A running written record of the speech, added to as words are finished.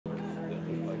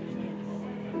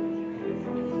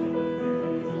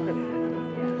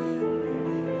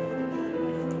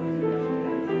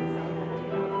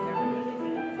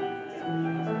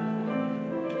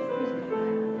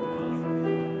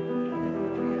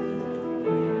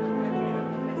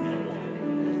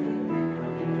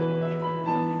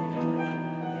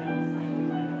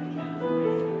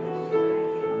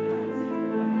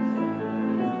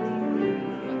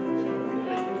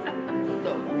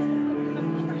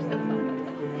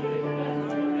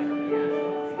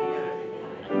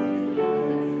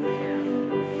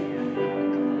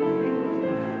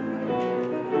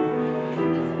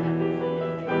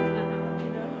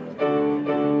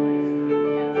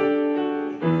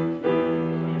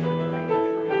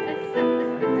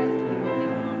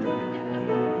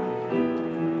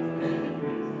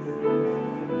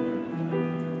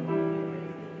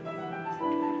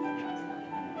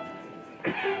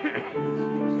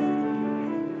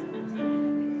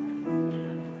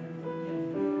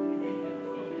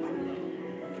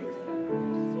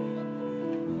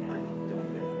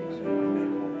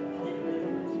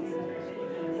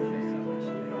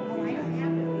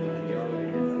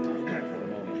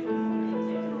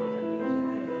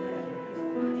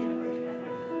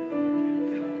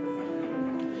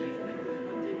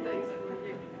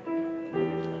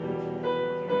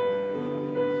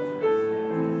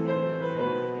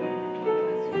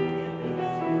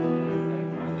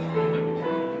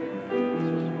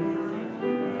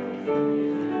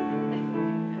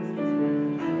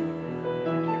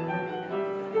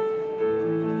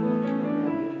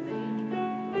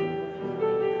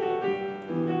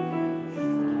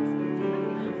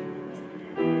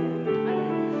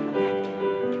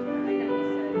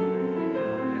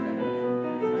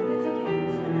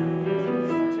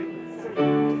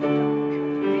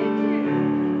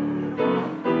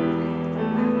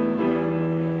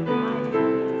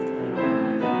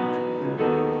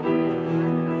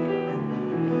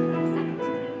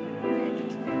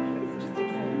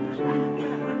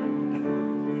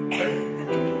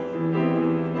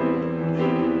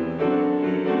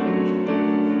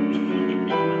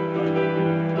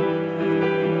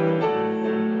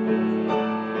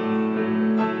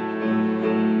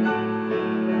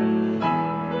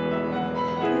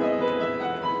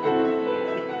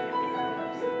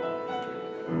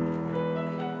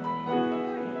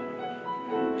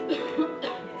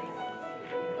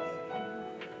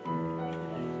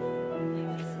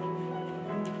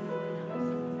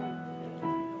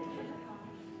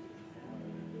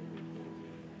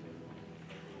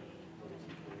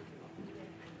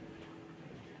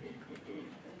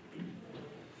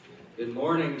Good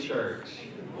morning, church.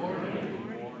 Good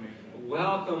morning.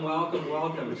 Welcome, welcome,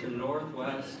 welcome to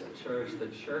Northwest Church, the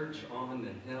church on the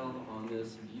hill on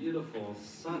this beautiful,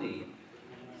 sunny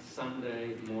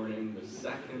Sunday morning, the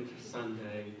second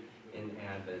Sunday in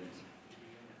Advent.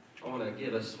 I want to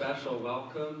give a special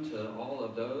welcome to all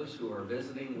of those who are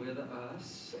visiting with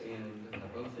us, and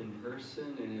both in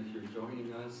person, and if you're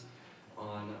joining us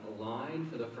online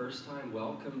for the first time,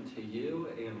 welcome to you,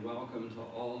 and welcome to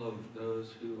all of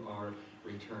those who are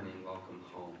returning. Welcome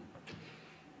home.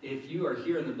 If you are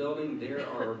here in the building, there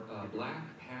are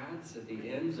black pads at the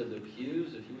ends of the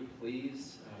pews. If you would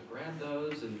please grab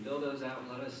those and fill those out and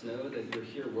let us know that you're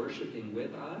here worshiping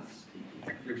with us.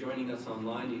 If you're joining us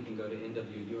online, you can go to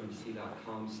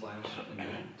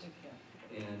nwumc.com/connect,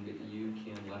 and you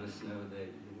can let us know that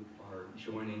you are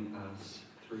joining us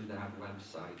through that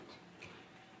website.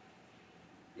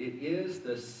 It is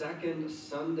the second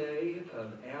Sunday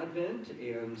of Advent,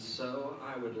 and so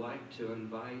I would like to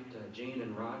invite Jane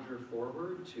and Roger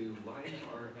forward to light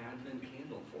our Advent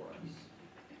candle for us.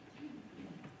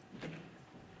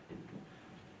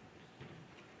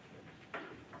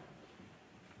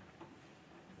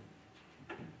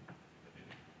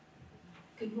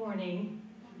 Good morning.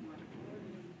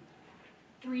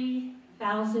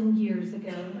 3,000 years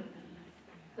ago,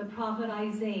 the prophet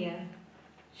Isaiah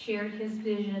shared his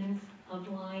visions of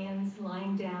lions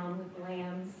lying down with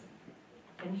lambs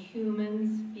and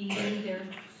humans beating their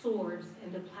swords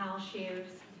into plowshares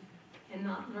and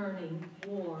not learning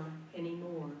war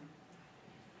anymore.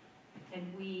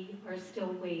 And we are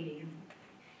still waiting.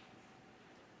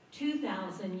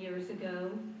 2,000 years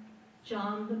ago,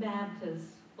 John the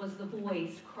Baptist was the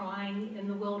voice crying in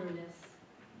the wilderness,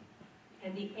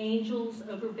 and the angels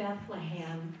over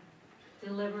Bethlehem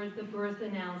delivered the birth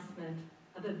announcement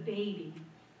of a baby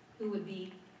who would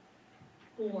be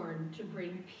born to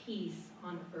bring peace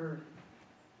on earth.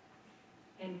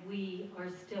 And we are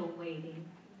still waiting.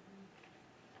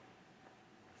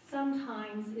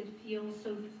 Sometimes it feels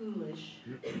so foolish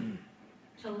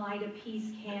to light a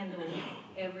peace candle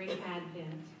every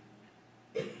Advent.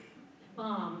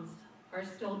 Bombs are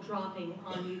still dropping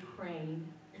on Ukraine,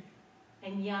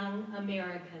 and young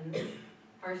Americans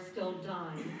are still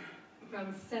dying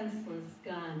from senseless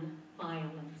gun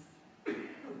violence.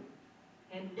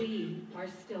 And we are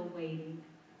still waiting.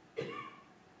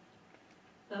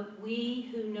 But we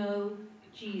who know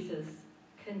Jesus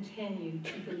continue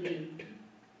to believe.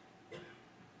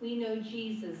 We know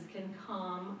Jesus can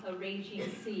calm a raging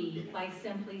sea by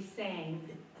simply saying,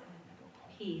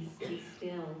 "Peace, be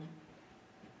still."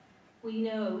 We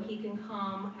know he can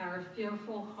calm our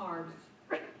fearful hearts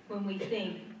when we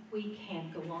think we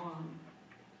can't go on.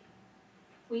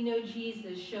 We know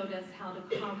Jesus showed us how to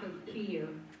conquer fear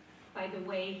by the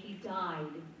way he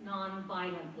died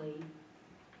non-violently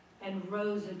and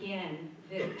rose again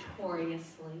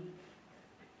victoriously.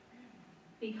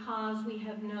 Because we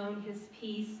have known his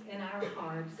peace in our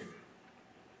hearts,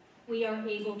 we are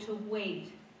able to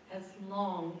wait as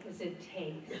long as it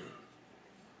takes.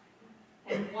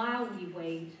 And while we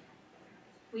wait,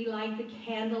 we light the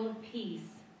candle of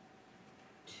peace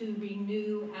to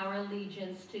renew our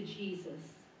allegiance to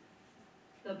Jesus,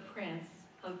 the Prince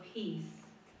of Peace.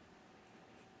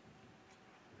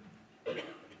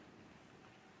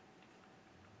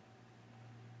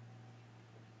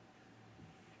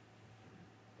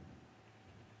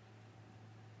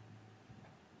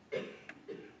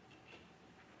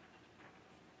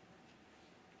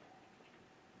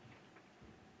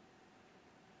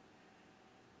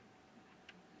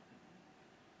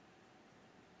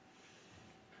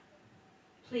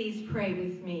 Please pray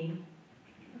with me.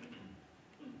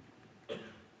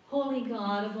 Holy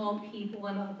God of all people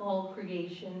and of all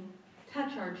creation,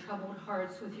 touch our troubled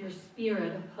hearts with your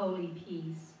spirit of holy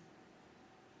peace.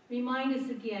 Remind us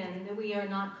again that we are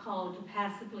not called to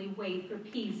passively wait for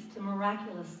peace to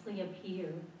miraculously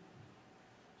appear.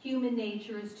 Human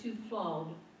nature is too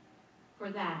flawed for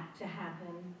that to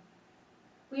happen.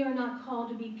 We are not called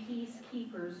to be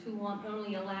peacekeepers who want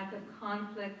only a lack of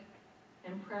conflict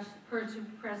and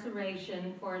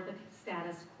preservation for the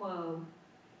status quo.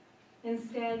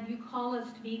 Instead, you call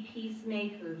us to be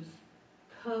peacemakers,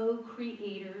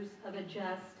 co-creators of a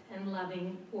just and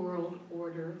loving world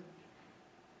order.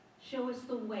 Show us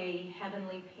the way,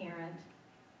 Heavenly Parent,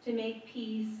 to make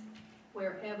peace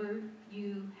wherever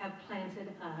you have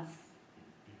planted us,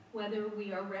 whether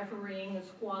we are refereeing a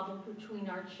squabble between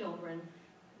our children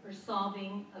or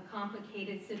solving a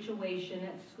complicated situation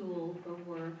at school or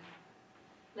work.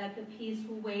 Let the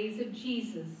peaceful ways of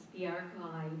Jesus be our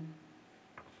guide.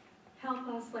 Help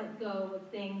us let go of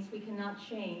things we cannot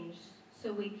change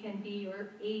so we can be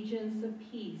your agents of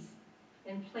peace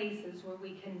and places where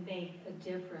we can make a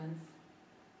difference.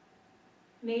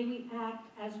 May we act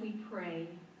as we pray.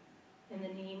 In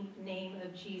the name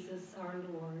of Jesus our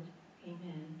Lord.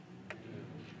 Amen.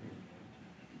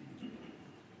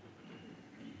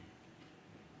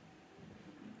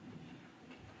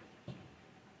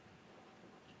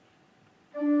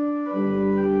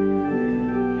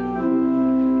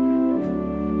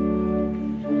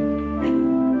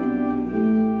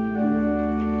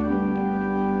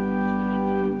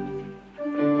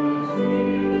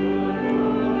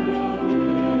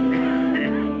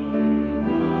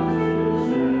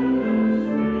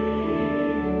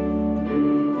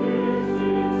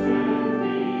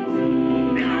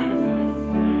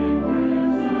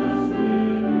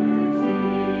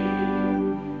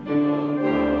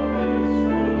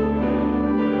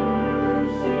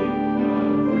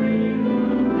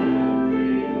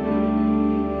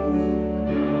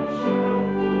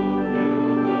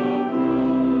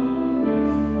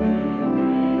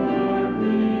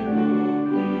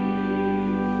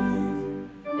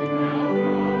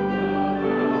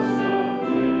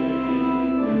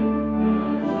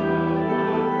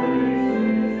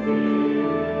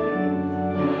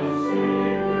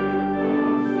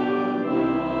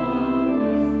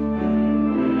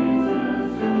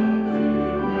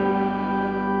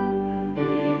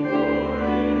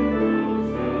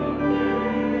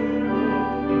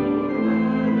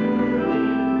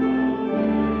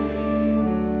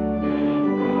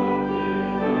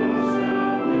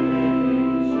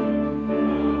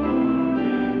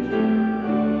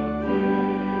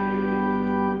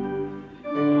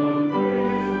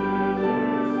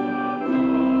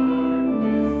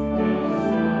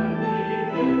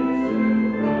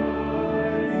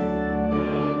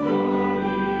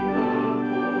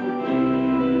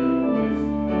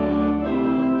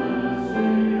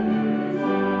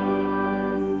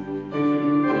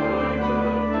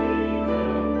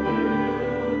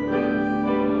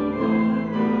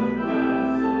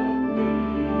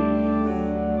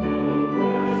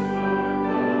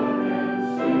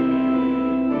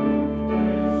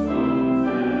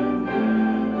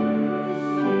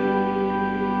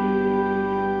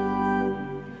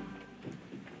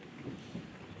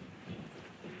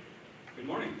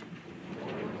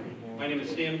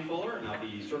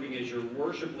 Serving as your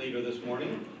worship leader this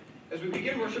morning. As we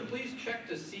begin worship, please check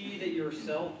to see that your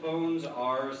cell phones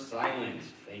are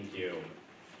silenced. Thank you.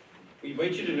 We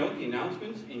invite you to note the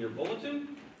announcements in your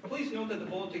bulletin. Please note that the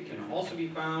bulletin can also be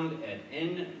found at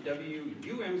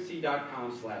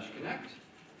nwumc.com/connect.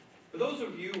 For those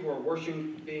of you who are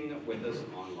worshiping with us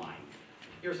online,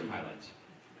 here are some highlights.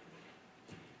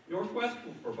 Northwest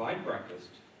will provide breakfast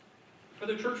for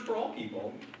the Church for All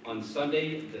People on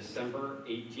Sunday, December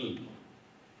 18th.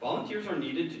 Volunteers are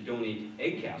needed to donate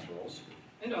egg casseroles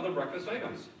and other breakfast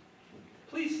items.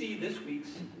 Please see this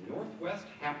week's Northwest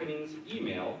Happenings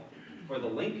email for the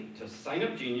link to Sign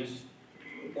Up Genius,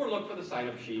 or look for the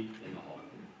sign-up sheet in the hall.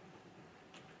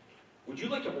 Would you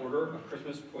like to order a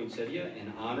Christmas poinsettia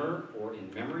in honor or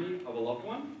in memory of a loved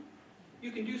one? You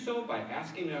can do so by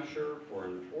asking an usher for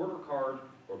an order card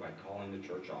or by calling the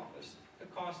church office. The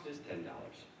cost is $10.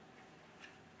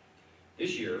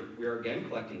 This year, we are again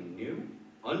collecting new,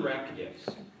 unwrapped gifts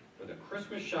for the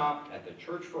Christmas shop at the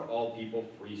Church for All People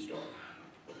free store.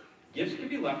 Gifts can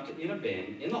be left in a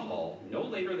bin in the hall no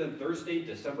later than Thursday,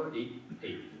 December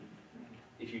 8th.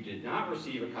 If you did not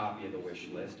receive a copy of the wish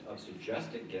list of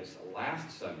suggested gifts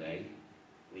last Sunday,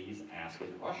 please ask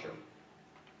an usher.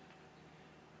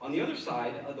 On the other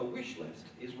side of the wish list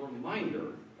is a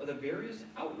reminder of the various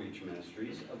outreach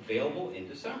ministries available in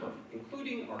December,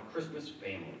 including our Christmas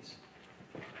families.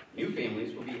 New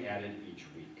families will be added each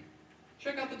week.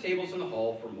 Check out the tables in the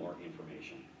hall for more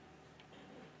information.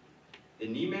 The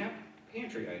NEMAP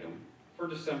pantry item for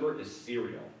December is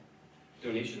cereal.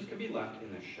 Donations can be left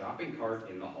in the shopping cart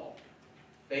in the hall.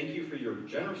 Thank you for your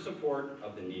generous support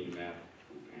of the NEMAP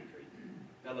food pantry.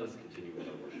 Now let us continue with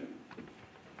our worship.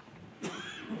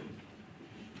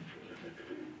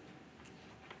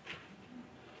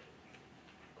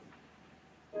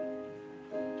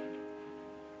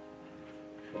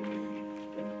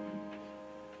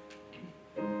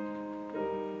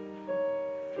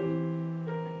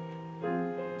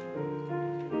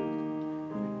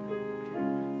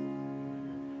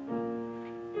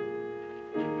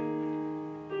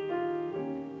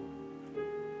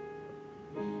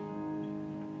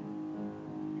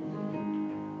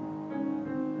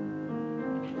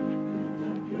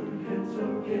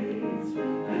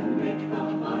 And make the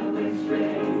highway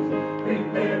straight.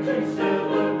 Prepare to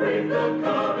celebrate the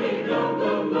coming of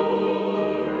the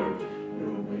Lord.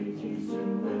 Your waiting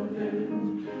soon will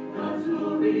end. God's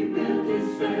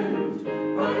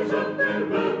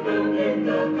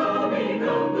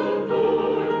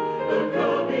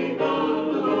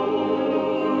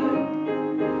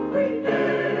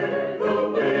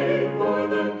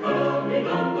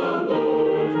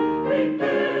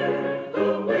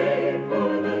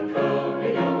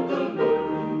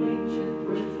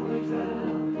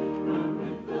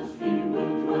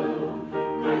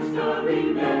Christ our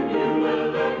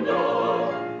Emmanuel, and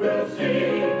all will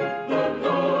sing the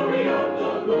glory of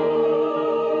the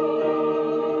Lord.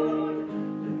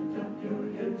 Lift up your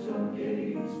heads, O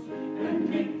gates, and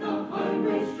make the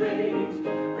highway straight.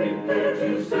 Prepare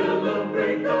to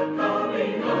celebrate the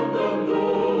coming of the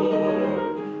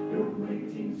Lord. Your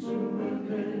waiting soon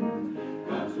will end,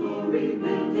 God's glory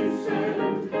will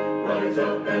descend. Rise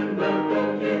up and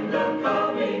welcome Him, the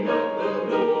coming of the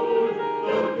Lord,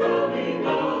 the coming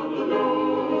of the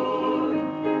Lord.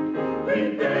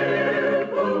 Prepare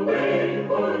the way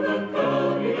for the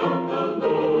coming of the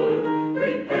Lord.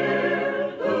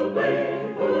 Prepare the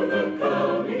way for the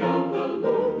coming of the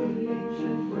Lord. The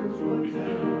ancient words will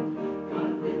tell,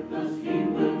 God with us He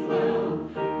will dwell.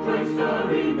 Christ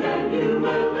our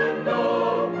Emmanuel, and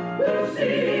all will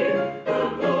see the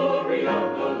glory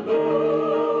of the Lord.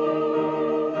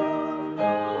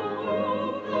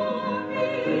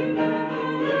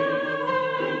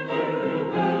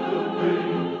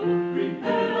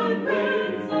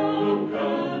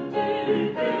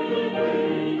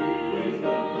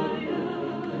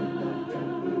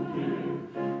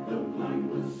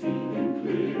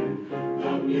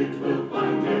 Mute will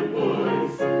find their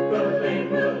voice, the lame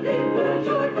will leap for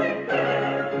joy.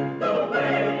 Prepare the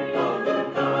way for the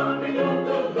coming of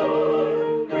the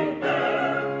Lord.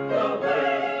 Prepare the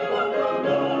way of the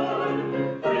Lord.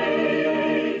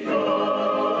 Rejoice,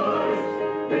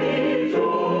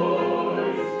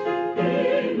 rejoice,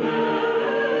 Emmanuel,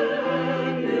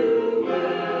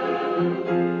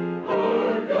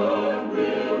 our God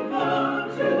will come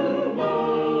to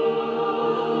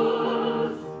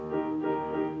us.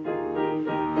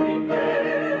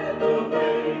 Prepare the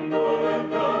way for the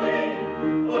coming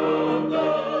of the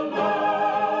Lord.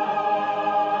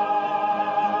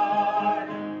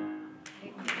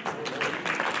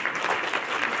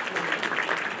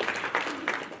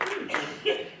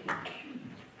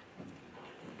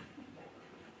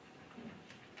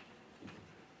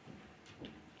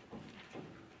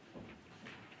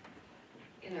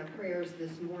 In our prayers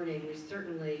this morning, we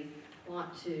certainly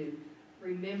want to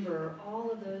remember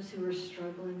all of those who are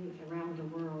struggling around the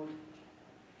world.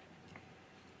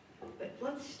 But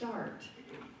let's start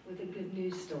with a good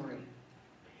news story.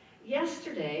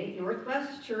 Yesterday,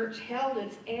 Northwest Church held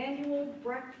its annual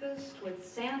Breakfast with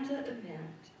Santa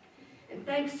event. And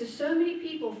thanks to so many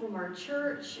people from our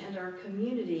church and our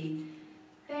community,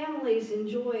 families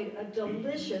enjoyed a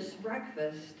delicious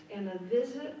breakfast and a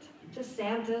visit to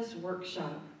Santa's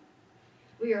workshop.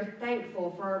 We are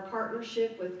thankful for our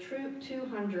partnership with Troop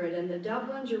 200 and the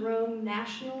Dublin Jerome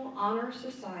National Honor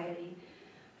Society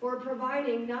for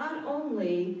providing not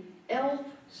only elf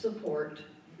support,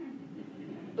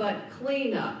 but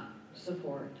cleanup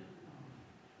support.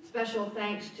 Special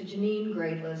thanks to Janine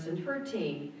Gradeless and her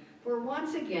team for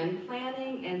once again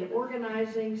planning and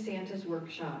organizing Santa's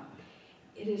workshop.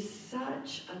 It is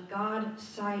such a God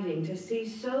sighting to see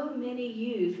so many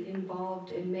youth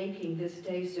involved in making this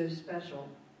day so special.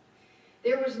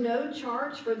 There was no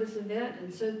charge for this event,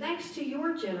 and so thanks to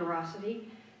your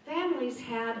generosity, families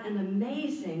had an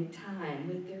amazing time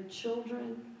with their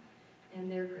children and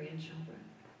their grandchildren.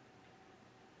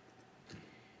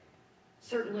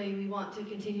 Certainly, we want to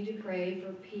continue to pray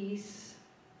for peace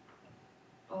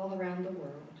all around the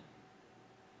world.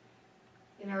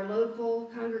 In our local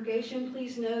congregation,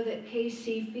 please know that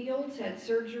Casey Fields had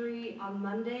surgery on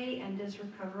Monday and is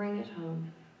recovering at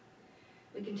home.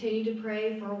 We continue to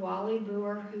pray for Wally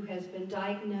Brewer, who has been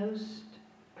diagnosed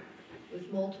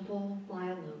with multiple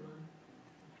myeloma.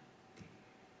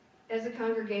 As a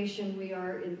congregation, we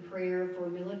are in prayer for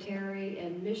military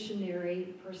and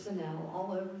missionary personnel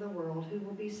all over the world who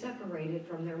will be separated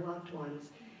from their loved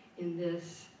ones in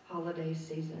this holiday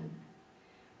season.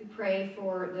 We pray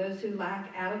for those who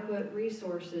lack adequate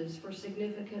resources for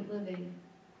significant living,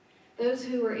 those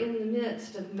who are in the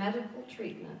midst of medical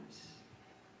treatments,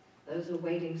 those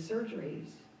awaiting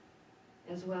surgeries,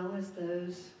 as well as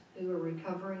those who are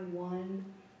recovering one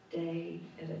day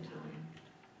at a time.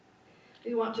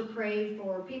 We want to pray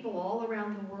for people all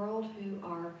around the world who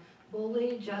are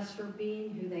bullied just for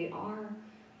being who they are.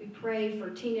 We pray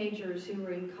for teenagers who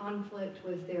are in conflict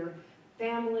with their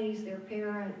families, their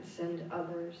parents, and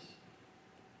others.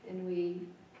 And we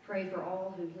pray for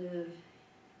all who live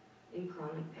in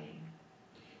chronic pain.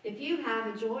 If you have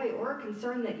a joy or a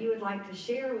concern that you would like to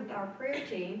share with our prayer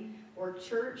team or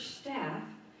church staff,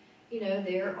 you know,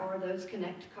 there are those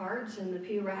connect cards in the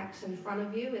pew racks in front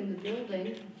of you in the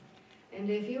building. And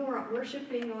if you are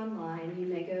worshiping online, you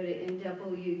may go to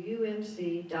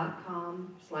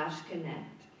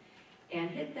nwumc.com/connect and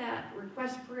hit that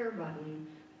request prayer button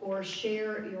or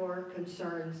share your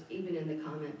concerns even in the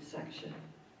comment section.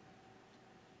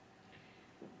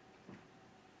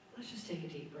 Let's just take a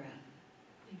deep breath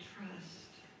and trust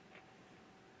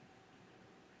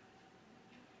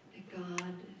that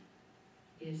God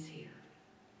is here.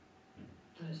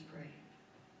 Let us pray.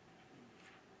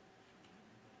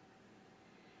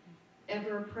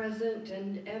 Ever-present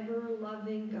and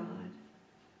ever-loving God,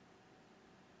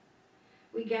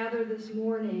 we gather this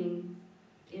morning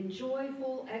in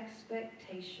joyful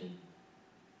expectation,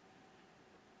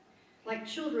 like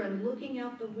children looking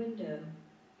out the window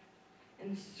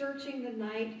and searching the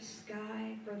night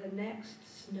sky for the next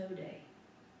snow day.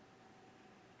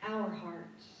 Our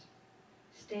hearts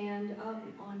stand up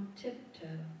on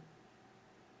tiptoe,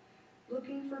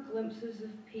 looking for glimpses of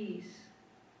peace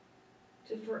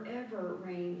to forever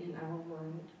reign in our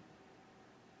world.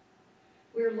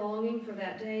 We're longing for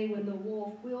that day when the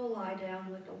wolf will lie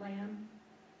down with the lamb,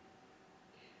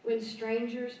 when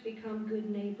strangers become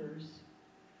good neighbors,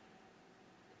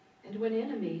 and when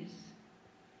enemies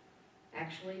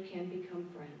actually can become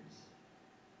friends.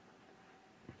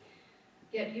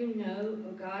 Yet you know,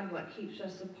 oh God, what keeps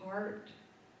us apart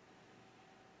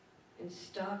and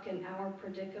stuck in our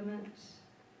predicaments.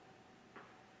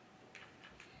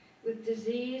 With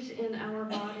disease in our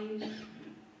bodies,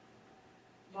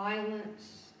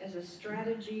 violence as a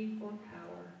strategy for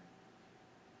power,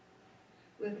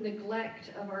 with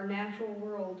neglect of our natural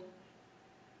world,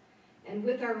 and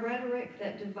with our rhetoric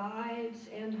that divides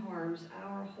and harms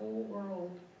our whole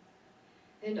world,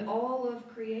 and all of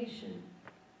creation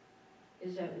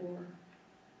is at war.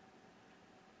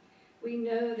 We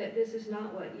know that this is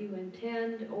not what you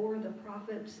intend or the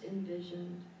prophets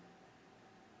envisioned.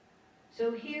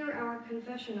 So hear our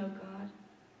confession, O God,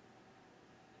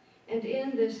 and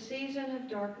in this season of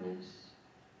darkness,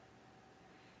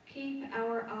 keep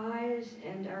our eyes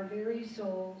and our very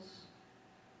souls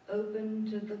open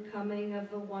to the coming of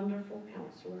the wonderful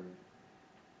Counselor,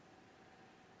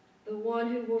 the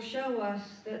one who will show us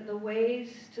that the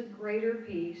ways to greater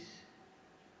peace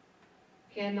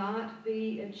cannot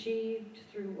be achieved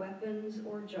through weapons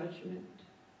or judgment,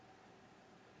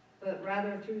 but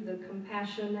rather through the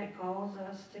compassion that calls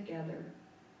us together,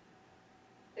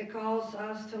 that calls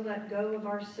us to let go of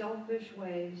our selfish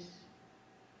ways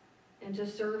and to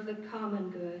serve the common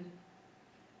good,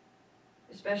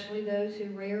 especially those who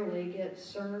rarely get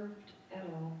served at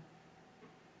all.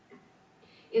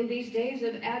 In these days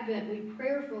of Advent, we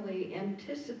prayerfully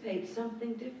anticipate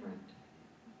something different,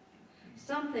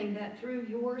 something that through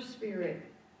your Spirit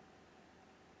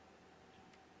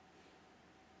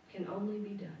can only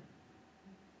be done.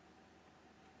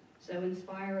 So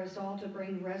inspire us all to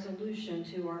bring resolution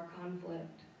to our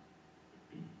conflict,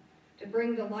 to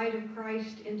bring the light of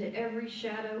Christ into every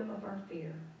shadow of our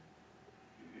fear,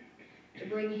 to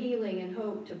bring healing and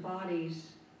hope to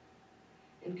bodies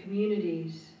and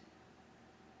communities,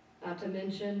 not to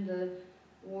mention the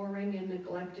warring and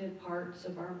neglected parts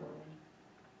of our world.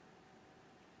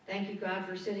 Thank you, God,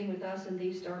 for sitting with us in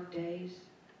these dark days,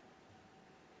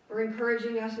 for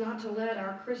encouraging us not to let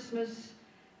our Christmas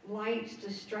lights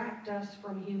distract us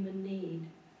from human need.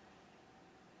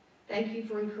 Thank you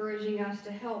for encouraging us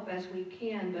to help as we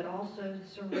can, but also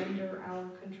surrender our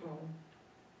control.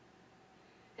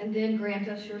 And then grant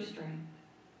us your strength,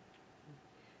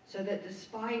 so that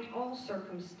despite all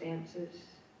circumstances,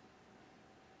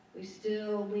 we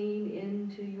still lean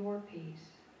into your peace.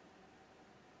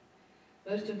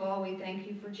 Most of all, we thank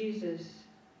you for Jesus,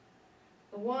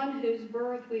 the one whose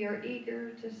birth we are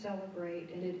eager to celebrate,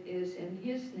 and it is in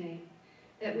his name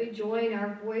that we join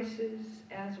our voices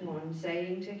as one,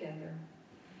 saying together,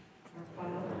 Our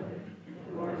Father,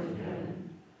 who art in heaven,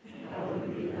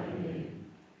 hallowed be thy name.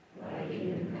 Thy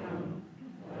kingdom come,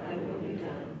 thy will be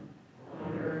done,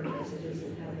 on earth as it is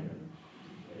in heaven.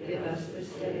 Give us this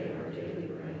day our daily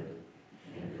bread,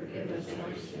 and forgive us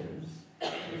our sins,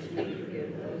 as we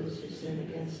forgive those who sin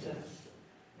against us.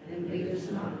 And lead us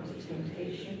not into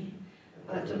temptation,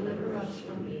 but deliver us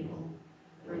from evil.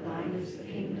 For thine is the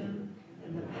kingdom,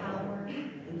 and the power,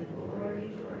 and the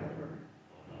glory forever.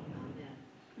 Amen.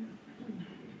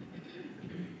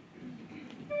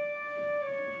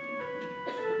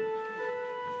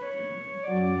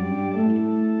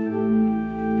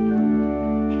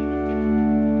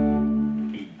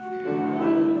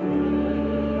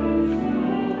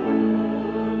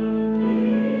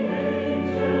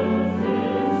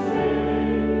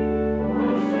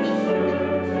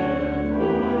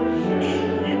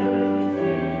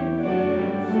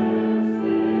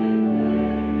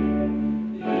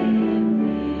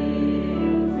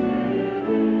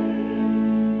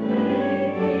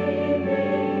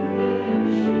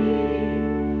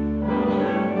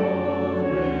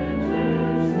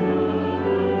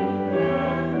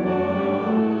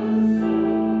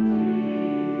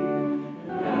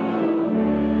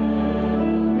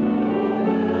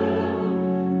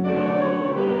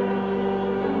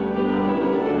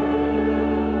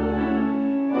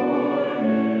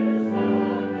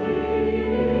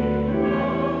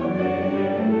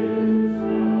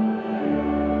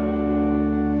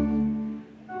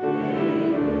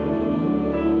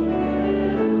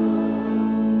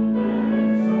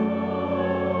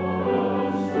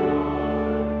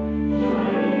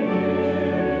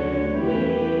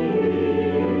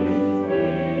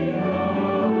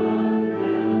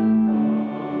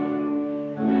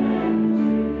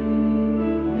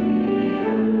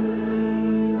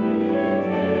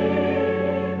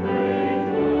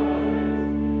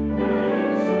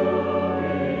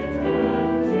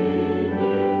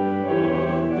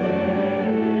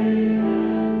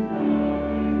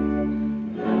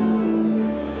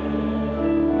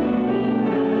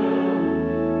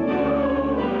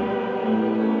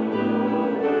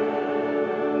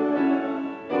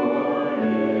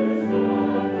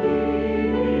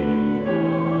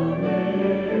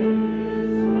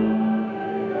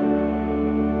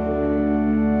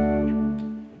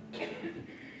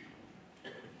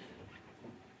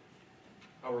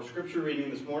 scripture reading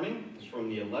this morning is from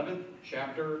the 11th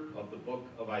chapter of the book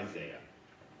of Isaiah.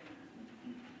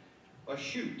 A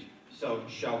shoot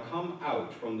shall come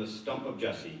out from the stump of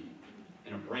Jesse,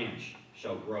 and a branch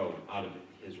shall grow out of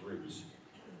his roots.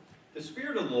 The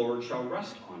Spirit of the Lord shall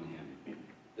rest on him,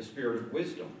 the Spirit of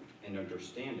wisdom and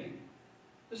understanding,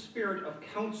 the Spirit of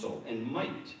counsel and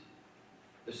might,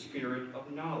 the Spirit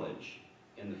of knowledge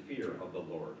and the fear of the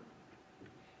Lord.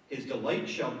 His delight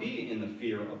shall be in the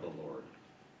fear of the Lord.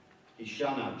 He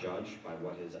shall not judge by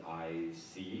what his eyes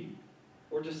see,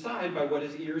 or decide by what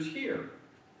his ears hear.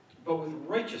 But with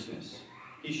righteousness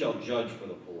he shall judge for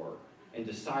the poor, and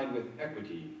decide with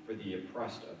equity for the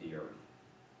oppressed of the earth.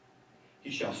 He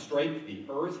shall strike the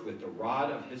earth with the rod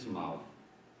of his mouth,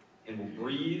 and will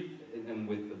breathe, and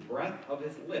with the breath of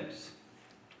his lips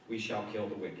we shall kill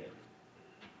the wicked.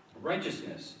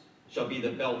 Righteousness shall be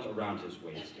the belt around his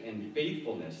waist, and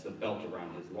faithfulness the belt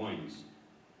around his loins.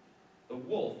 The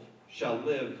wolf shall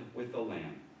live with the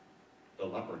lamb. The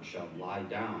leopard shall lie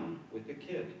down with the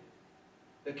kid.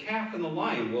 The calf and the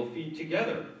lion will feed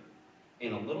together,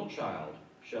 and a little child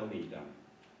shall lead them.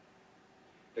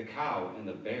 The cow and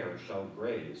the bear shall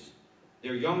graze.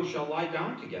 Their young shall lie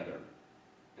down together,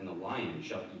 and the lion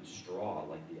shall eat straw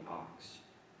like the ox.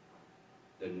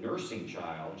 The nursing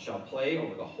child shall play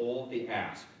over the hole of the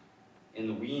asp, and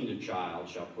the weaned child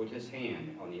shall put his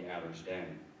hand on the adder's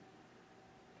den.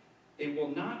 They will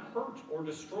not hurt or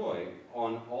destroy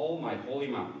on all my holy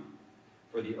mountain,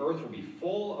 for the earth will be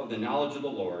full of the knowledge of the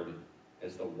Lord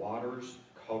as the waters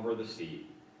cover the sea.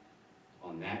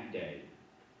 On that day,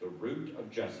 the root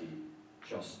of Jesse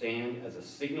shall stand as a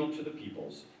signal to the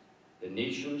peoples. The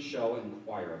nations shall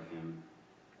inquire of him,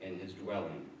 and his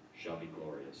dwelling shall be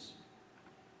glorious.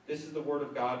 This is the word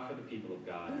of God for the people of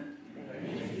God.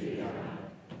 Thanks be to God.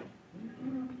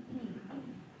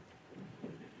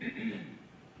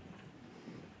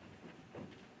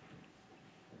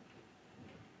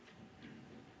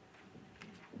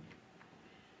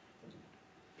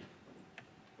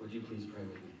 Would you please pray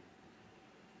with me?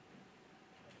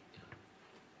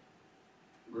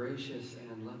 Gracious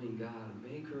and loving God,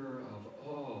 maker of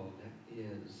all that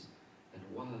is and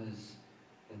was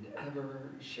and ever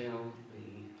shall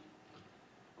be,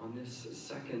 on this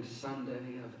second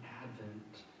Sunday of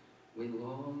Advent, we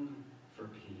long for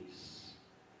peace.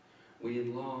 We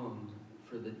long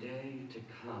for the day to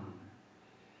come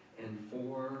and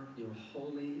for your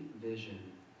holy vision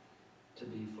to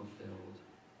be fulfilled.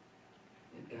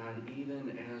 And God,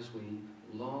 even as we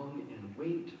long and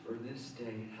wait for this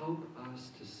day, help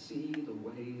us to see the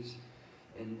ways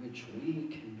in which we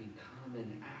can become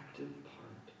an active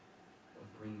part of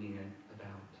bringing it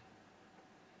about.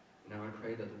 Now I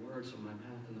pray that the words of my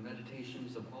mouth and the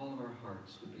meditations of all of our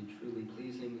hearts would be truly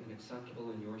pleasing and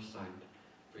acceptable in your sight,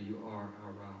 for you are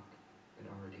our rock and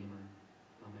our Redeemer.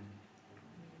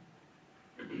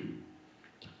 Amen.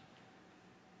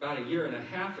 About a year and a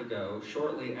half ago,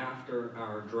 shortly after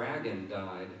our dragon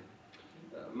died,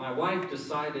 my wife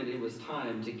decided it was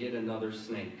time to get another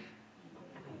snake.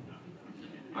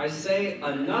 I say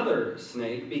another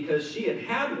snake because she had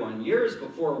had one years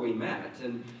before we met,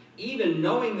 and even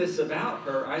knowing this about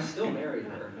her, I still married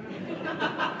her.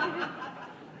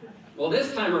 Well,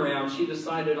 this time around, she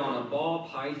decided on a ball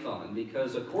python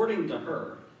because, according to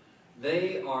her,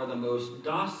 they are the most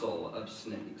docile of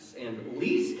snakes and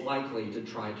least likely to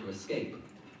try to escape.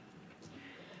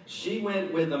 She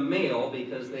went with a male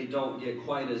because they don't get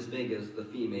quite as big as the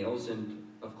females, and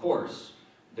of course,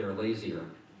 they're lazier.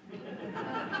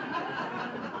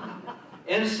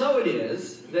 And so it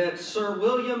is that Sir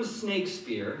William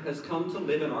Snakespeare has come to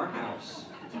live in our house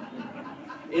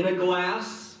in a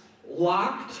glass,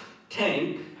 locked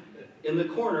tank in the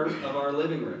corner of our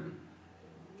living room.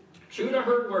 True to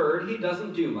her word, he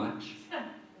doesn't do much.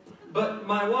 But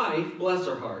my wife, bless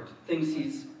her heart, thinks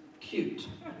he's cute.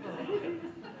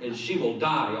 And she will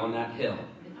die on that hill.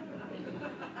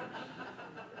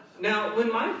 Now,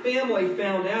 when my family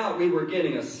found out we were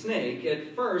getting a snake,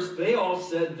 at first they all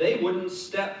said they wouldn't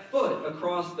step foot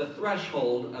across the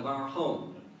threshold of our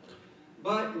home.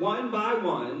 But one by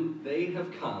one, they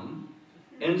have come,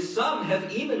 and some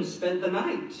have even spent the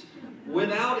night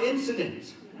without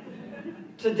incident.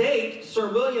 To date,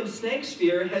 Sir William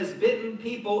Snakespeare has bitten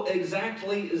people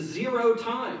exactly 0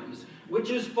 times,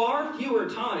 which is far fewer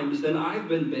times than I've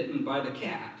been bitten by the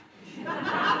cat.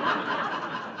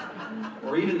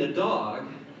 Or even the dog,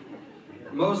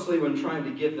 mostly when trying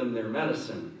to give them their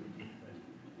medicine.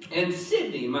 And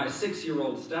Sydney, my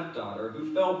 6-year-old stepdaughter,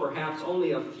 who fell perhaps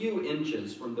only a few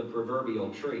inches from the proverbial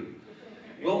tree,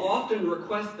 will often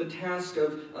request the task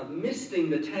of misting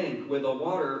the tank with a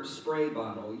water spray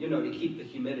bottle, to keep the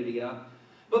humidity up.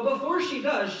 But before she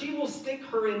does, she will stick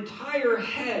her entire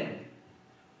head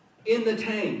in the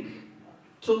tank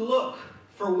to look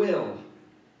for Will.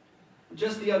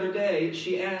 Just the other day,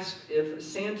 she asked if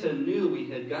Santa knew we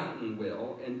had gotten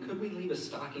Will, and could we leave a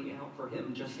stocking out for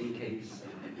him just in case?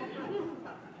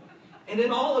 And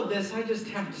in all of this, I just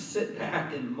have to sit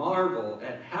back and marvel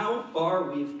at how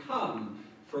far we've come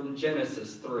from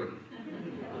Genesis 3.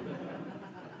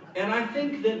 And I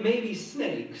think that maybe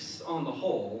snakes, on the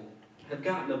whole, have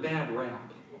gotten a bad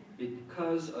rap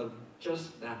because of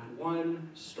just that one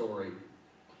story.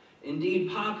 Indeed,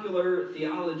 popular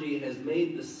theology has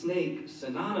made the snake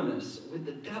synonymous with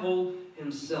the devil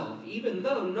himself, even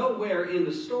though nowhere in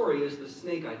the story is the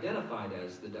snake identified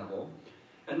as the devil,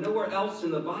 and nowhere else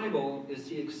in the Bible is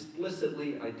he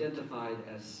explicitly identified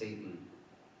as Satan.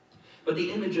 But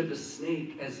the image of the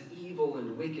snake as evil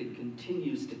and wicked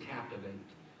continues to captivate.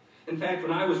 In fact,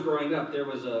 when I was growing up, there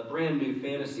was a brand new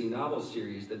fantasy novel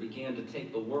series that began to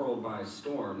take the world by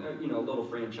storm. A little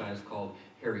franchise called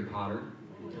Harry Potter.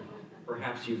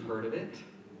 Perhaps you've heard of it.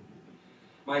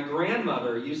 My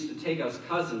grandmother used to take us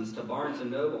cousins to Barnes &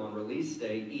 Noble on release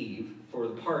day eve for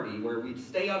the party, where we'd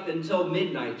stay up until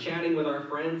midnight chatting with our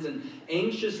friends and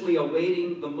anxiously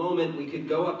awaiting the moment we could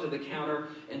go up to the counter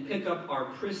and pick up our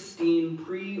pristine,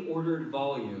 pre-ordered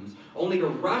volumes, only to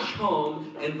rush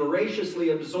home and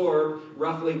voraciously absorb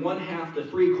roughly 1/2 to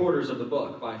 3/4 of the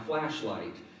book by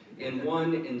flashlight in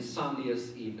one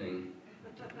insomnious evening.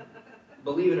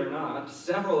 Believe it or not,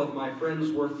 several of my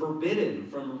friends were forbidden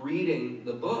from reading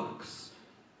the books,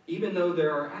 even though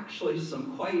there are actually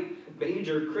some quite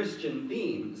major Christian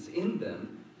themes in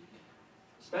them,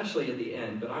 especially at the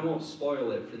end, but I won't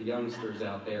spoil it for the youngsters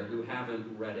out there who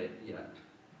haven't read it yet.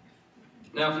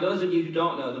 Now, for those of you who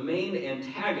don't know, the main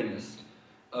antagonist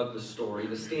of the story,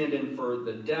 the stand-in for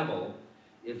the devil,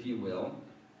 if you will,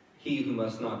 he who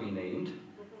must not be named,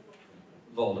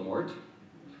 Voldemort,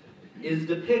 is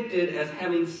depicted as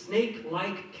having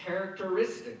snake-like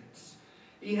characteristics.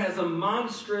 He has a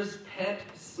monstrous pet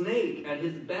snake at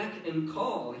his beck and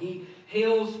call. He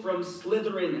hails from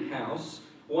Slytherin House,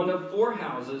 one of 4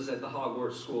 houses at the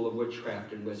Hogwarts School of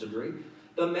Witchcraft and Wizardry,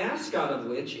 the mascot of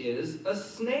which is a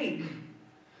snake.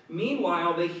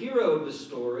 Meanwhile, the hero of the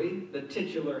story, the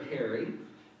titular Harry,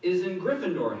 is in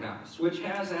Gryffindor House, which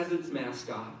has as its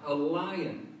mascot a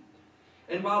lion.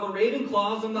 And while the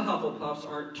Ravenclaws and the Hufflepuffs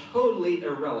aren't totally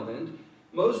irrelevant,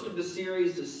 most of the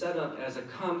series is set up as a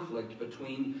conflict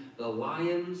between the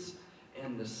lions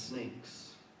and the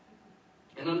snakes.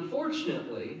 And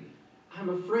unfortunately, I'm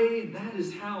afraid that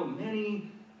is how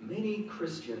many, many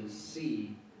Christians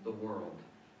see the world.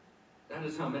 That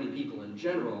is how many people in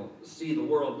general see the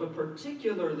world, but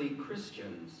particularly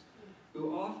Christians,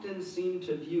 who often seem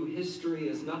to view history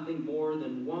as nothing more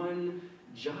than one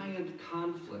giant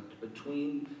conflict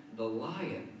between the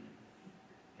lion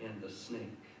and the snake.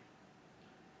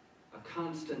 A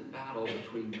constant battle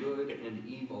between good and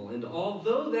evil. And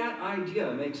although that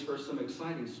idea makes for some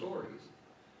exciting stories,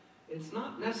 it's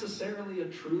not necessarily a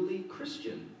truly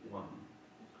Christian one.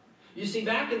 You see,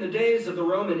 back in the days of the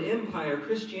Roman Empire,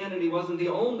 Christianity wasn't the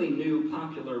only new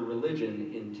popular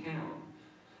religion in town.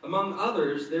 Among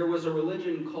others, there was a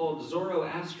religion called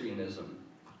Zoroastrianism.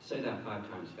 Say that 5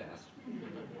 times fast.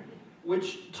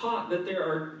 Which taught that there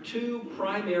are 2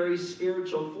 primary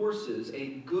spiritual forces,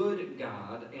 a good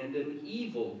God and an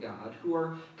evil God, who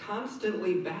are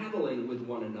constantly battling with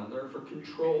one another for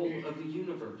control of the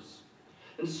universe.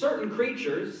 And certain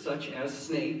creatures, such as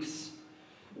snakes,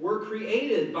 were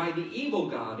created by the evil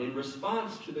God in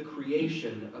response to the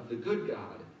creation of the good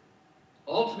God.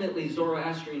 Ultimately,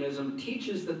 Zoroastrianism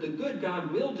teaches that the good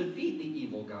God will defeat the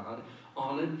evil God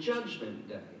on a judgment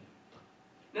day.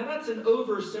 Now, that's an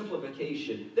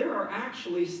oversimplification. There are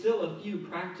actually still a few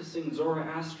practicing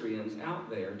Zoroastrians out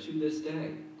there to this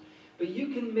day. But you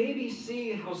can maybe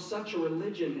see how such a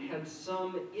religion had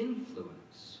some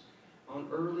influence on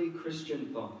early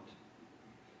Christian thought.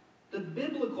 The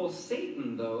biblical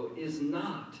Satan, though, is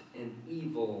not an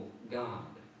evil God.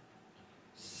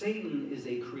 Satan is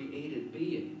a created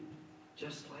being,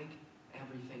 just like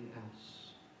everything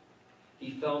else.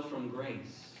 He fell from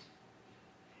grace.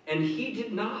 And he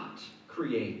did not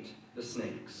create the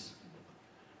snakes.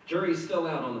 Jury's still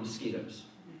out on the mosquitoes.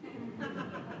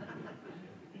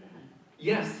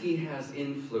 Yes, he has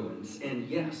influence, and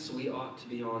yes, we ought to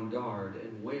be on guard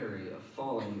and wary of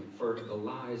falling for the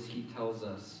lies he tells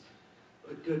us.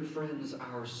 But good friends,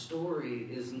 our story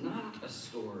is not a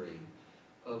story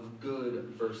of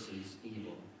good versus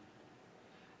evil.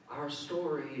 Our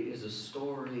story is a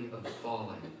story of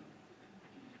falling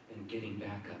and getting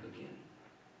back up again.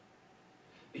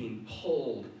 being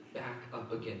pulled back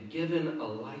up again, given a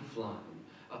lifeline,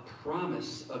 a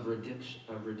promise of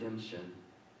redemption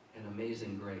and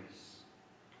amazing grace.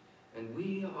 And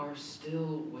we are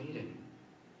still waiting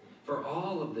for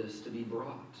all of this to be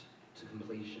brought to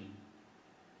completion.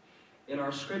 In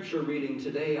our scripture reading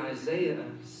today, Isaiah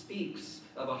speaks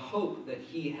of a hope that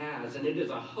he has, and it is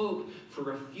a hope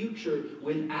for a future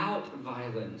without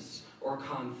violence or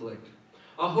conflict.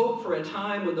 A hope for a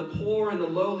time when the poor and the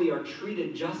lowly are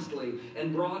treated justly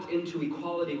and brought into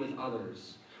equality with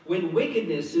others. When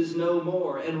wickedness is no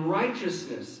more and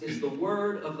righteousness is the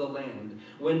word of the land.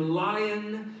 When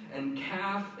lion and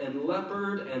calf and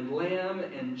leopard and lamb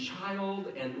and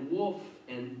child and wolf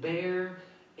and bear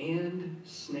and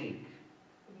snake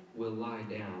will lie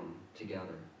down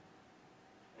together.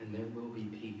 And there will be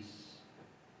peace.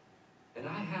 And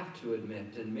I have to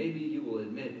admit, and maybe you will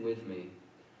admit with me,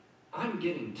 I'm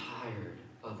getting tired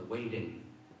of waiting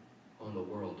on the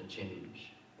world to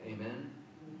change. Amen?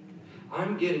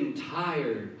 I'm getting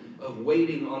tired of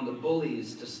waiting on the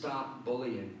bullies to stop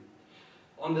bullying,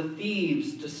 on the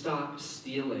thieves to stop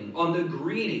stealing, on the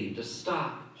greedy to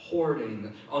stop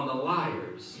hoarding, on the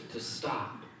liars to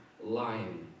stop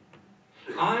lying.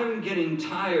 I'm getting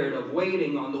tired of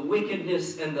waiting on the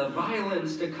wickedness and the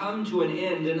violence to come to an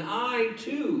end, and I,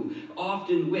 too,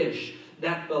 often wish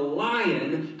that the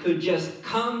lion could just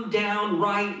come down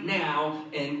right now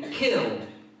and kill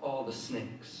all the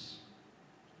snakes.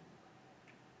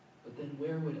 But then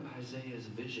where would Isaiah's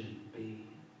vision be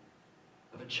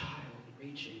of a child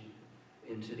reaching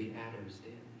into the adder's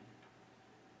den?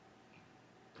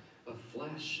 Of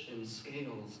flesh and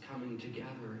scales coming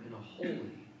together in a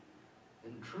holy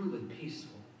and truly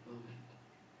peaceful moment.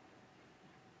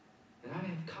 And I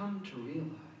have come to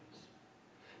realize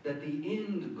that the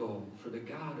end goal for the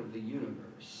God of the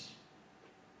universe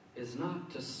is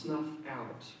not to snuff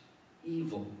out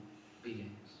evil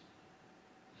beings,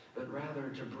 but rather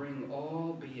to bring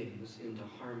all beings into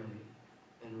harmony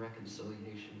and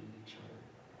reconciliation with each other.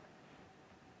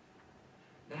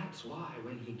 That's why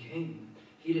when he came,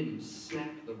 he didn't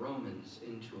snap the Romans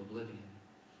into oblivion.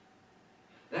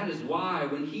 That is why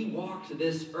when he walked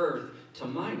this earth, to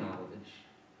my knowledge,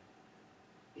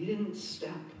 he didn't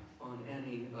step on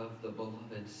any of the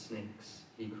beloved snakes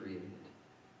he created.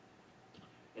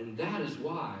 And that is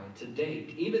why, to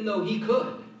date, even though he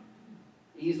could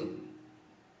easily,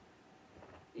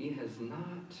 he has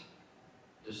not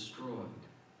destroyed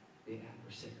the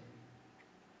adversary,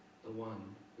 the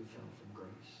one who fell from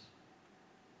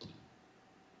grace.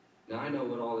 Now, I know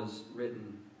what all is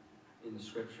written in the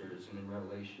scriptures and in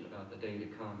Revelation about the day to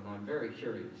come, and I'm very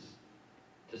curious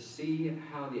to see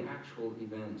how the actual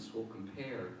events will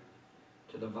compare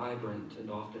to the vibrant and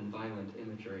often violent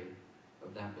imagery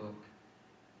of that book.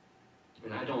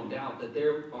 And I don't doubt that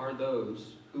there are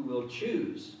those who will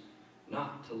choose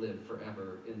not to live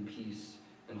forever in peace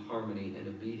and harmony and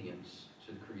obedience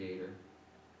to the Creator.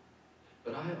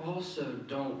 But I also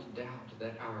don't doubt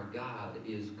that our God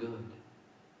is good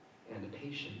and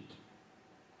patient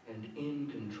and in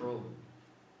control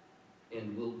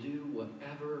and will do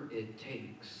whatever it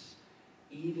takes,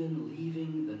 even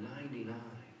leaving the 99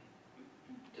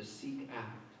 to seek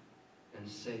out and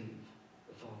save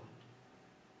the fallen.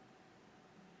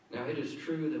 Now, it is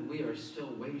true that we are still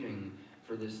waiting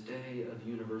for this day of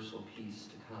universal peace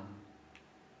to come.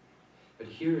 But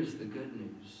here is the good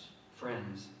news,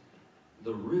 friends.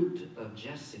 The root of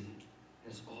Jesse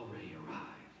has already arrived.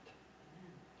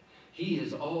 He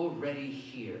is already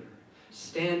here,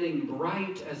 standing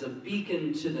bright as a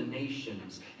beacon to the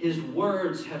nations. His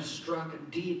words have struck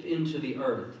deep into the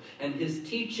earth, and his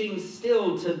teachings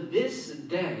still to this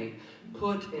day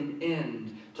put an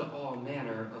end to all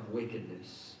manner of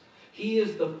wickedness. He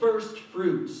is the first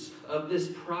fruits of this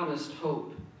promised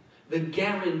hope, the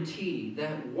guarantee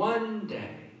that one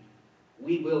day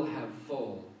we will have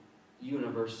full,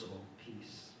 universal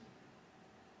peace.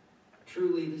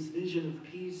 Truly, this vision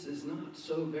of peace is not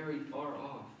so very far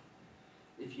off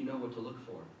if you know what to look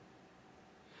for.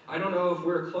 I don't know if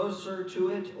we're closer to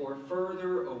it or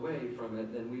further away from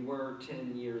it than we were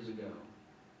 10 years ago.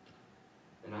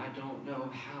 And I don't know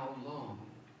how long,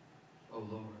 oh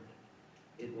Lord,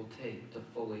 it will take to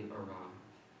fully arrive.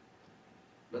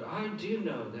 But I do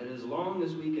know that as long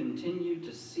as we continue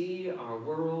to see our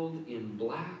world in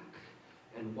black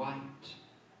and white,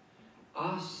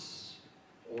 us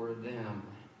or them,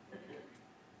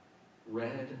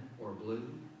 red or blue,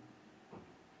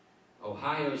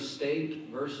 Ohio State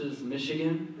versus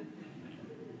Michigan,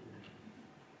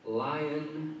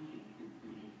 lion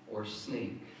or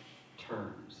snake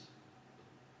terms,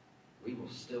 we will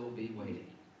still be waiting.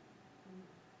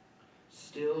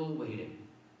 Still waiting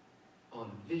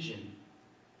vision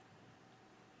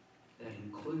that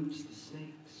includes the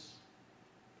snakes,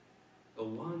 the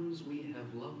ones we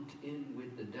have lumped in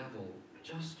with the devil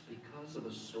just because of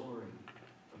a story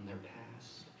from their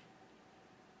past.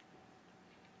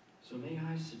 So may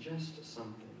I suggest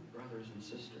something, brothers and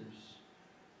sisters?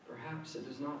 Perhaps it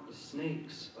is not the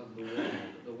snakes of the world,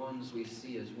 the ones we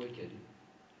see as wicked,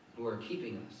 who are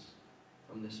keeping us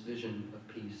from this vision of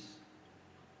peace.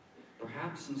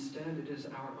 Perhaps instead it is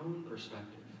our own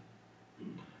perspective,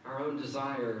 our own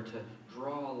desire to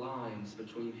draw lines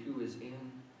between who is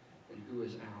in and who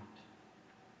is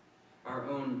out, our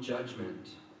own judgment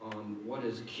on what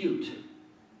is cute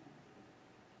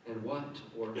and what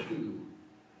or who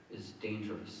is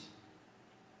dangerous.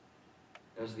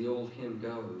 As the old hymn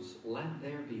goes, let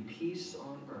there be peace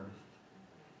on earth,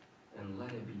 and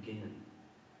let it begin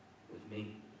with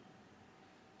me.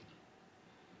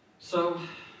 So,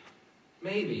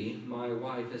 maybe my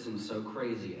wife isn't so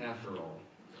crazy after all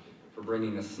for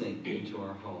bringing a snake into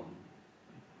our home,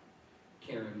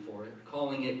 caring for it,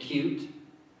 calling it cute,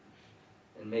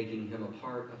 and making him a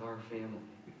part of our family.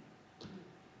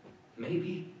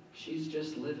 Maybe she's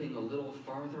just living a little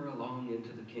farther along into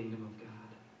the kingdom of God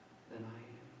than I am.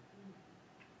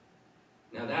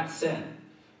 Now that said,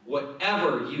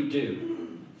 whatever you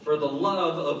do, for the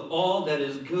love of all that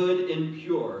is good and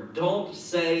pure, don't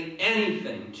say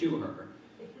anything to her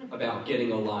about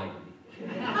getting a lion.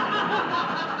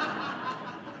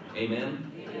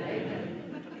 Amen?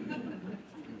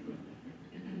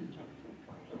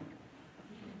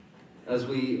 As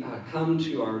we come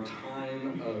to our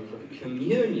time of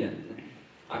communion,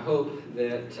 I hope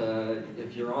that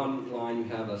if you're online, you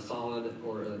have a solid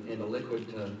and a liquid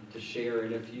to share.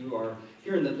 And if you are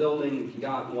here in the building, if you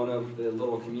got one of the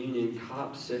little communion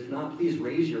cups, if not, please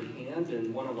raise your hand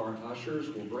and one of our ushers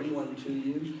will bring one to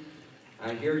you.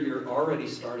 I hear you're already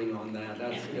starting on that.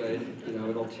 That's good. You know,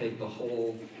 it'll take the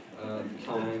whole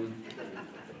time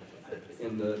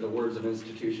in the words of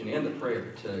institution and the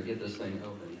prayer to get this thing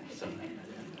open. So,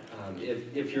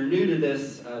 if you're new to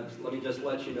this, let me just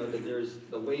let you know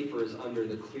that the wafer is under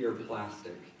the clear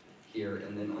plastic here,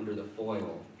 and then under the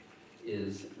foil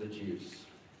is the juice.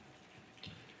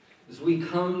 As we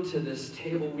come to this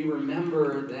table, we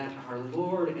remember that our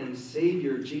Lord and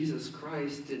Savior Jesus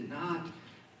Christ did not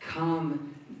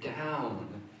come down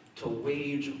to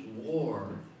wage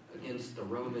war against the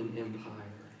Roman Empire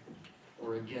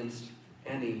or against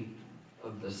any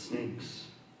of the snakes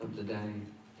of the day.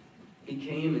 He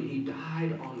came and he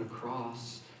died on the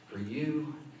cross for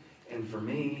you and for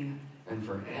me and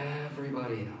for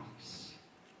everybody else.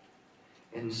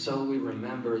 And so we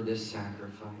remember this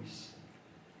sacrifice.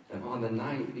 And on the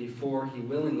night before he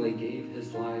willingly gave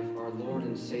his life, our Lord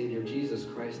and Savior Jesus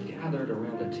Christ gathered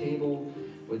around a table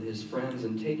with his friends,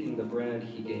 and taking the bread,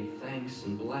 he gave thanks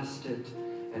and blessed it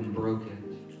and broke it.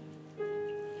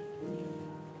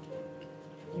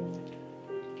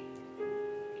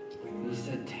 He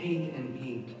said, "Take and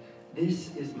eat.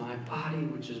 This is my body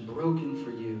which is broken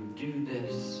for you. Do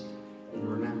this in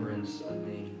remembrance of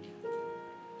me."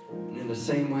 And in the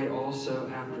same way also,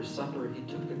 after supper, he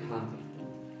took the cup.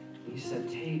 He said,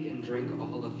 "Take and drink,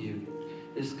 all of you.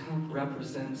 This cup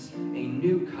represents a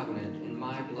new covenant in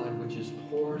my blood, which is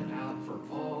poured out for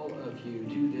all of you.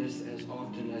 Do this as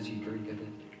often as you drink of it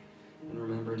in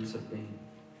remembrance of me.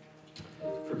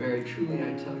 For very truly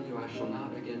I tell you, I shall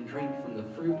not again drink from the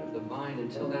fruit of the vine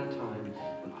until that time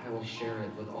when I will share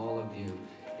it with all of you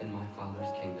in my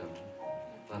Father's kingdom."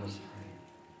 Let us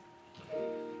pray.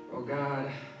 Oh God,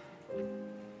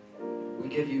 we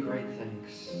give you great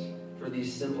thanks for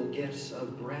these simple gifts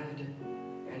of bread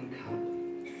and cup.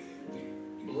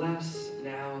 Bless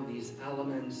now these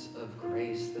elements of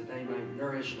grace that they might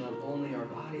nourish not only our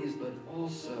bodies but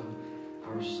also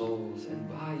our souls. And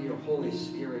by your Holy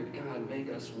Spirit, God, make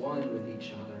us one with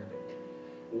each other,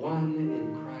 one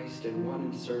in Christ and one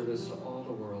in service to all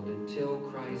the world until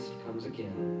Christ comes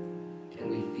again and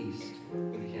we feast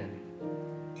with him.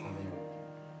 Amen.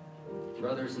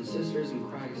 Brothers and sisters in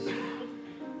Christ,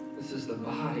 this is the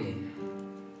body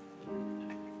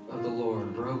of the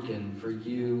Lord broken for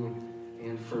you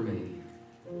and for me,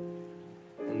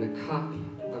 and the cup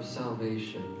of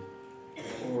salvation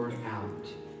poured out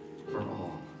for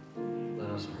all. Let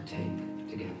us partake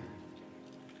together.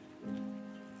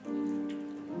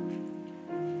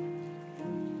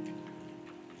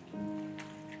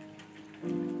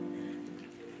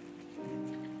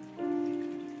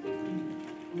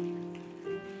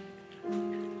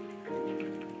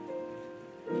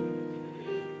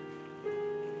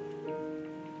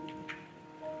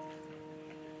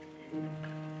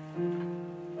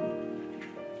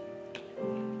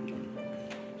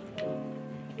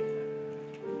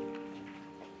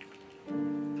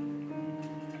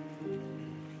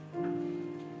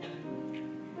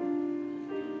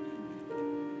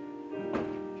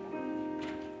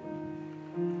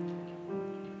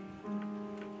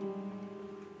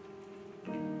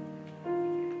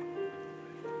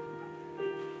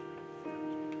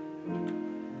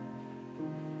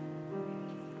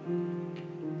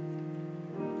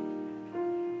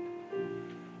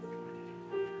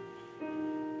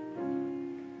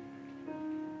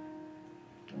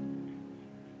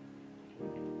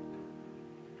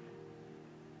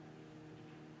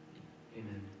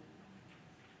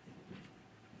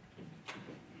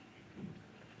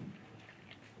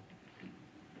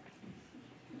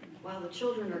 while the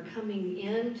children are coming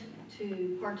in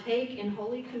to partake in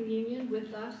Holy Communion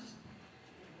with us,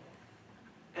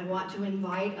 I want to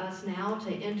invite us now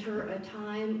to enter a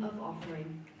time of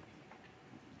offering.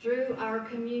 Through our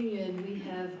communion, we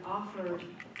have offered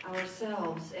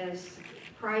ourselves as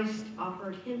Christ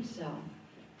offered himself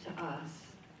to us.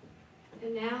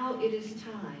 And now it is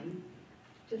time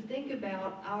to think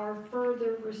about our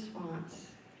further response,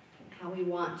 how we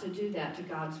want to do that to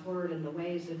God's word and the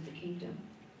ways of the kingdom.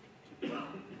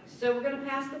 So we're going to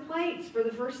pass the plates for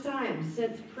the first time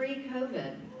since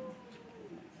pre-COVID.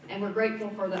 And we're grateful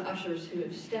for the ushers who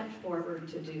have stepped forward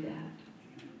to do that.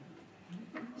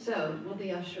 So, will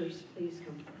the ushers please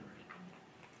come forward?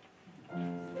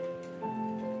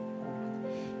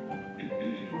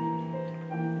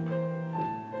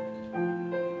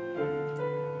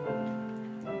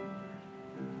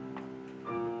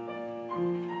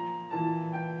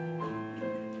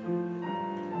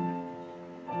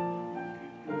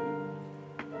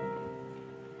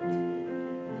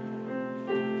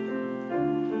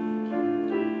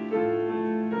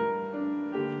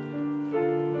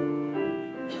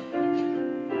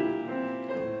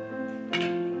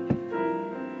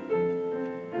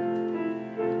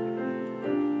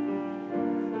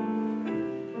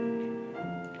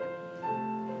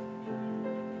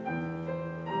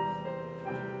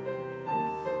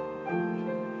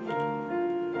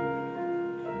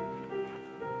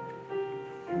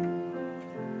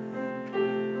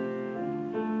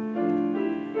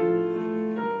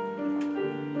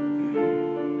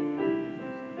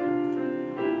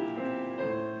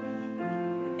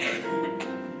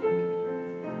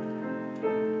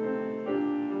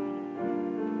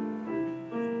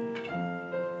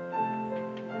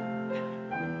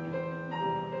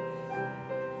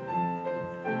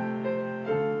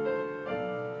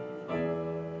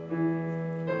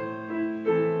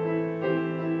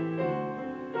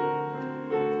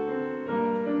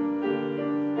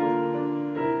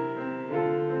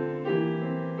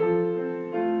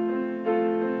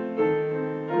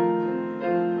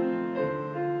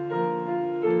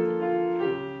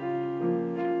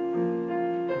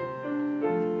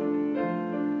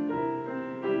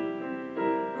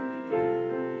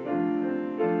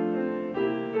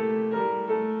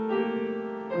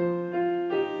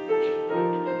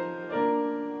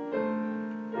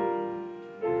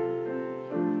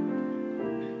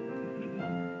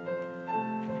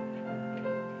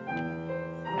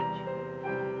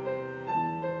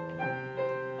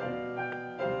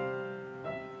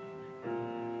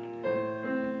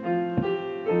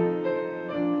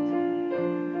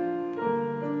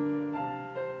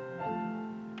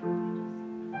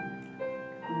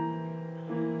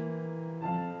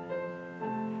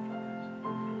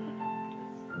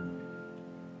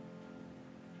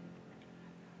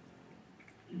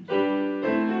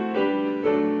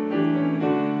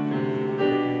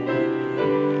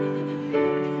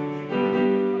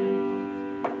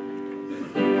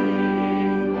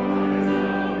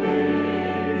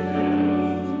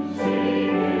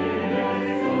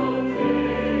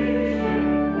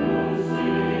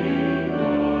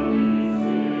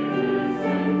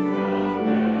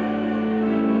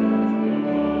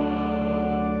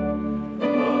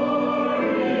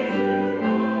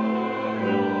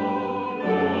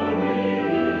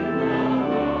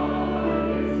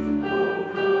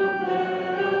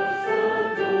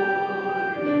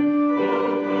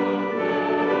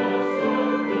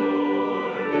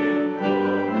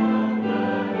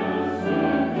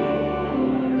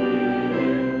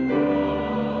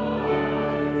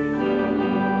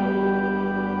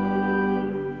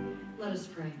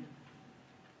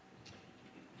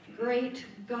 Great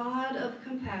God of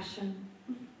compassion,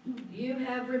 you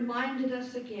have reminded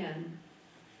us again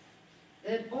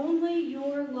that only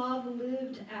your love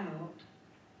lived out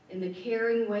in the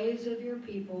caring ways of your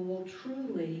people will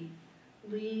truly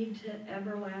lead to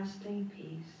everlasting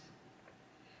peace.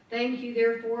 Thank you,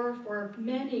 therefore, for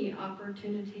many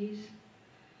opportunities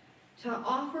to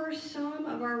offer some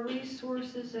of our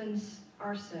resources and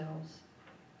ourselves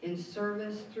in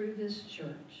service through this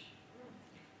church.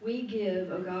 We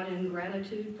give, O God, in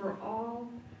gratitude for all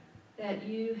that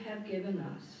you have given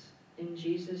us. In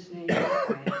Jesus' name we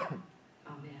pray.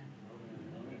 Amen.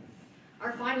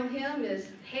 Our final hymn is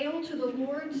Hail to the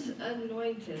Lord's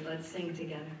Anointed. Let's sing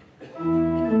together.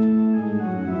 Hail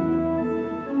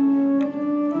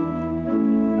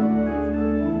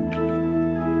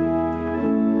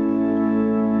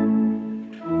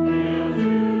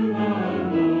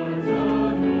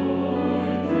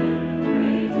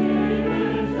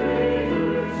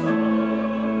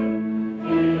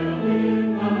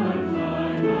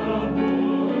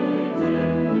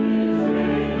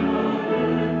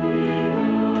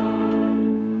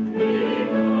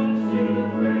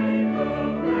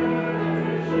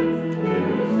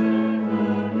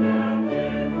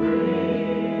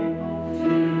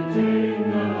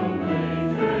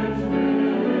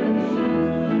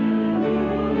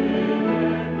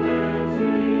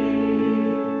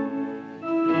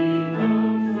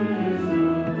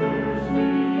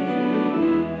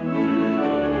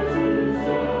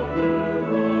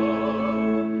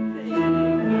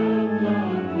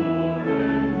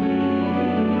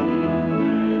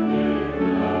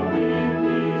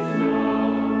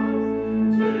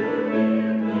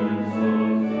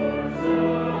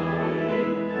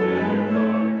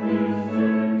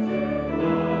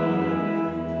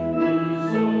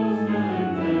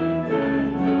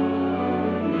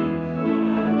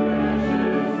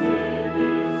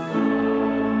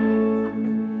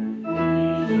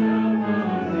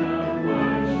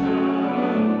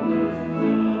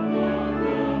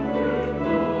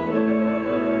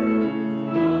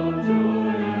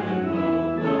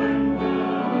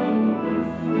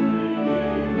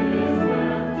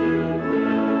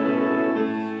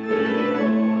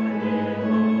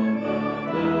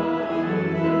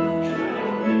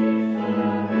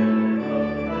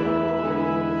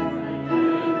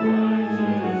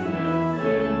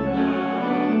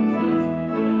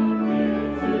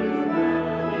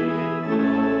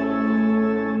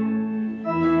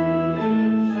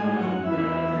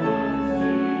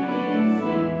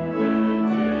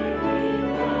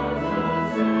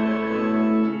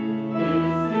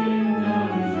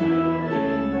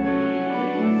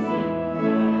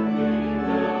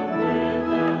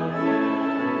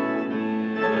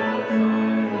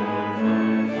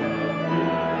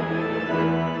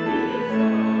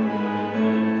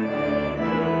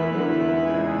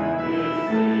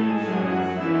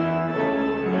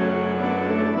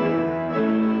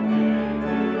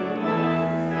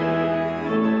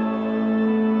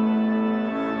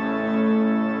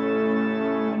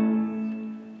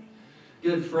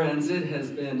friends, it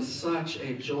has been such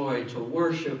a joy to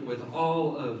worship with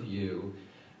all of you,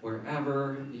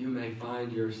 wherever you may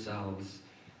find yourselves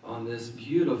on this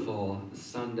beautiful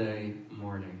Sunday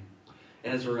morning.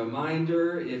 As a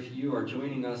reminder, if you are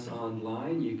joining us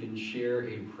online, you can share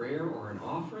a prayer or an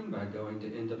offering by going to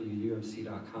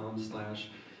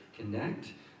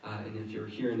nwumc.com/connect. And if you're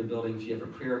here in the building, if you have a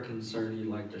prayer concern you'd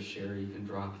like to share, you can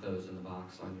drop those in the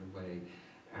box on your way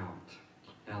out.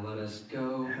 Now let us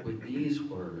go with these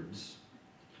words.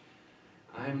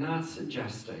 I am not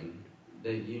suggesting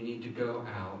that you need to go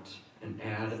out and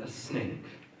add a snake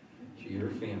to your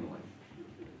family.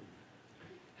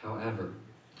 However,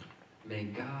 may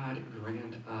God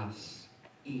grant us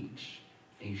each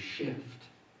a shift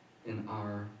in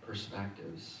our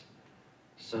perspectives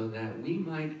so that we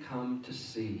might come to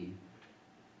see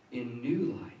in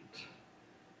new light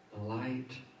the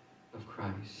light of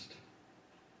Christ,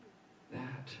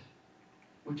 that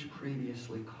which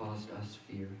previously caused us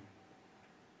fear,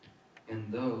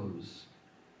 and those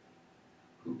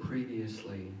who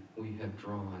previously we have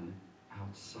drawn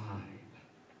outside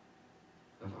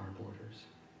of our borders.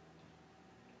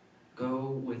 Go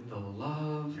with the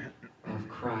love of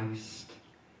Christ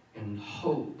and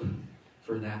hope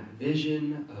for that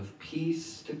vision of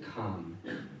peace to come,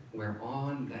 where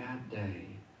on that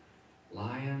day,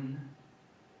 lion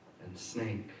and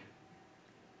snake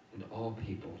and all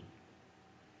people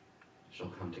shall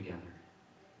come together,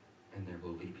 and there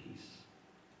will be peace.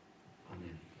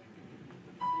 Amen.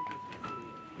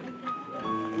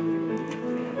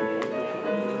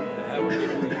 Have a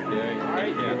good week, Gary. All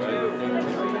right, yeah,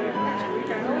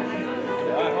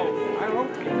 I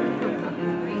hope you do.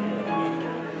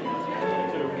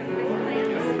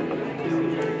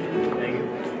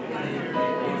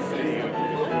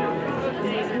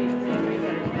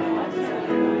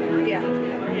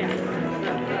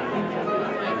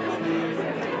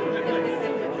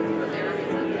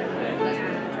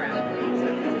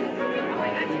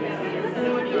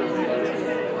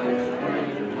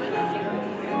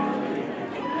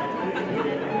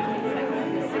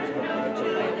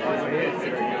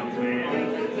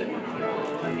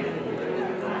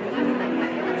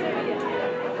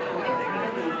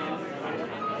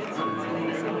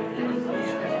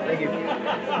 Thank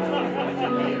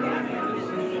you.